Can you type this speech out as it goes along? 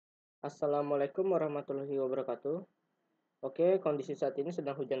Assalamualaikum warahmatullahi wabarakatuh. Oke, kondisi saat ini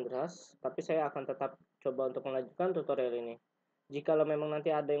sedang hujan deras, tapi saya akan tetap coba untuk melanjutkan tutorial ini. Jikalau memang nanti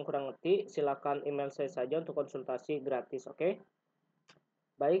ada yang kurang ngerti, silakan email saya saja untuk konsultasi gratis, oke?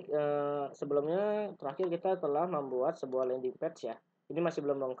 Baik, sebelumnya terakhir kita telah membuat sebuah landing page ya. Ini masih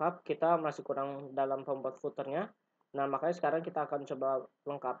belum lengkap, kita masih kurang dalam membuat footernya. Nah, makanya sekarang kita akan coba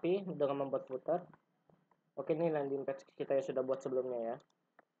lengkapi dengan membuat footer. Oke, ini landing page kita yang sudah buat sebelumnya ya.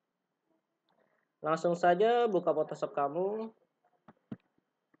 Langsung saja buka Photoshop kamu.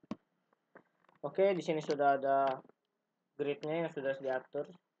 Oke, di sini sudah ada gridnya yang sudah diatur.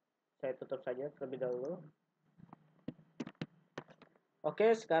 Saya tutup saja terlebih dahulu.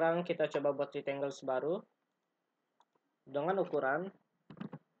 Oke, sekarang kita coba buat rectangle baru dengan ukuran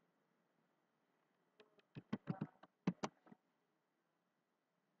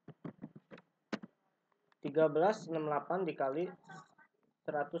 1368 dikali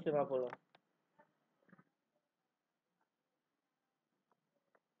 150.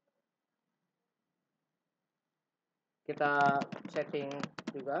 Kita setting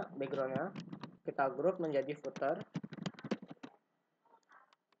juga backgroundnya. Kita group menjadi footer.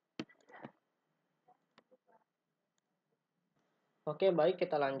 Oke, baik,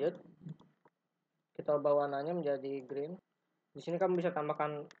 kita lanjut. Kita ubah warnanya menjadi green. Di sini kamu bisa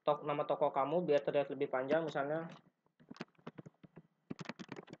tambahkan nama toko kamu biar terlihat lebih panjang, misalnya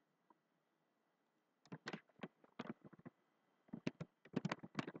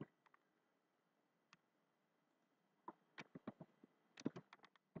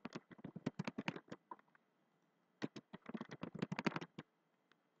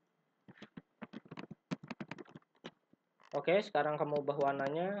oke, sekarang kamu ubah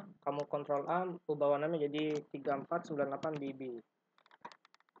warnanya, kamu Ctrl A, ubah warnanya menjadi 3498 dB.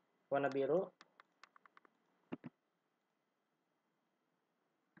 Warna biru.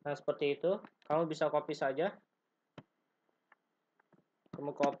 Nah, seperti itu. Kamu bisa copy saja.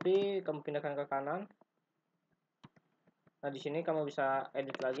 Kamu copy, kamu pindahkan ke kanan. Nah, di sini kamu bisa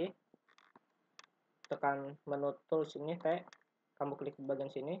edit lagi. Tekan menu tools ini, T. Kamu klik di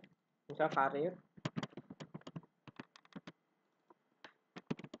bagian sini. Misal karir.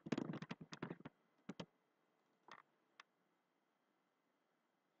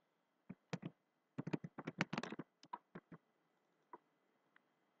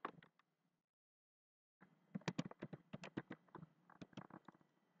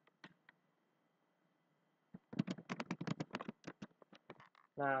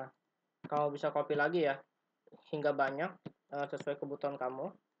 Nah, kamu bisa copy lagi ya. Hingga banyak sesuai kebutuhan kamu.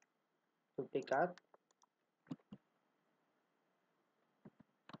 Duplikat.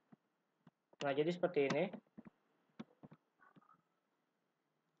 Nah, jadi seperti ini.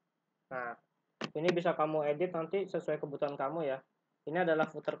 Nah, ini bisa kamu edit nanti sesuai kebutuhan kamu ya. Ini adalah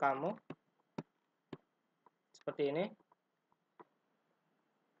footer kamu. Seperti ini.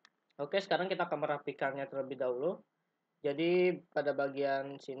 Oke, sekarang kita akan merapikannya terlebih dahulu. Jadi pada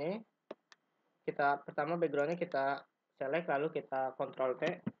bagian sini, kita pertama backgroundnya kita select, lalu kita Ctrl T.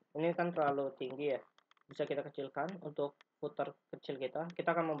 Ini kan terlalu tinggi ya, bisa kita kecilkan untuk footer kecil kita.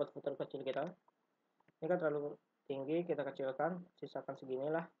 Kita akan membuat footer kecil kita. Ini kan terlalu tinggi, kita kecilkan, sisakan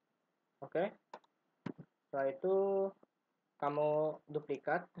seginilah. Oke. Setelah itu kamu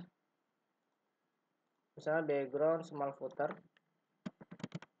duplikat, misalnya background small footer.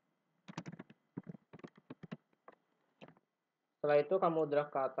 Setelah itu kamu drag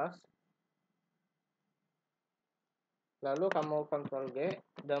ke atas, lalu kamu Ctrl G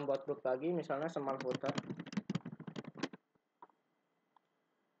dan buat group lagi, misalnya small footer.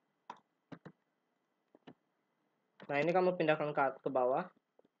 Nah, ini kamu pindahkan ke bawah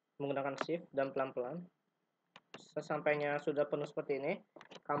menggunakan shift dan pelan-pelan. Sesampainya sudah penuh seperti ini,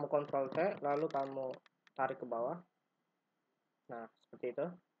 kamu Ctrl T, lalu kamu tarik ke bawah. Nah, seperti itu.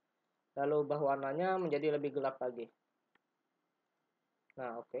 Lalu ubah warnanya menjadi lebih gelap lagi.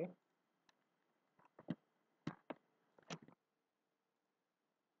 Nah, oke.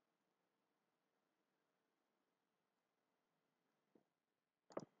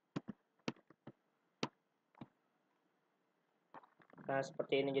 Nah,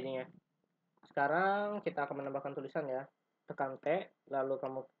 seperti ini jadinya. Sekarang kita akan menambahkan tulisan ya. Tekan T, lalu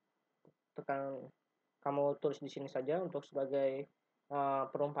kamu tulis di sini saja untuk sebagai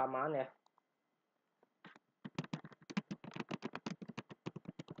perumpamaan ya.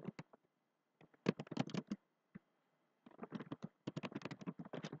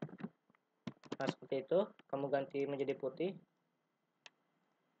 Nah, seperti itu. Kamu ganti menjadi putih.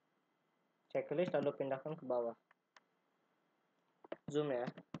 Checklist lalu pindahkan ke bawah. Zoom ya.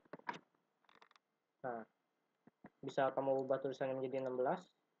 Nah, bisa kamu ubah tulisannya menjadi 16.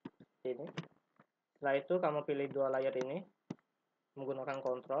 ini. Setelah itu kamu pilih dua layar ini menggunakan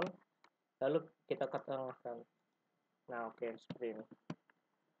kontrol, lalu kita ketengahkan. Nah, oke, seperti ini.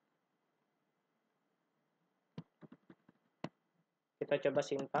 Kita coba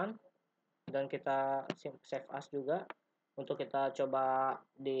simpan dan kita save as juga untuk kita coba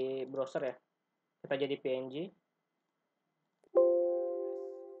di browser ya. Kita jadi PNG.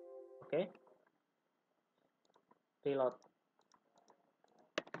 Oke. Reload.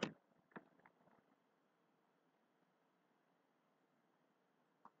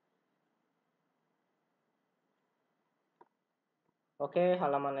 Oke,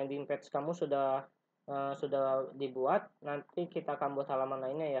 halaman landing page kamu sudah dibuat. Nanti kita akan buat halaman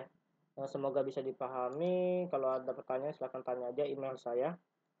lainnya ya. Semoga bisa dipahami. Kalau ada pertanyaan silahkan tanya aja email saya.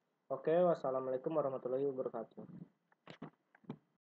 Oke, wassalamualaikum warahmatullahi wabarakatuh.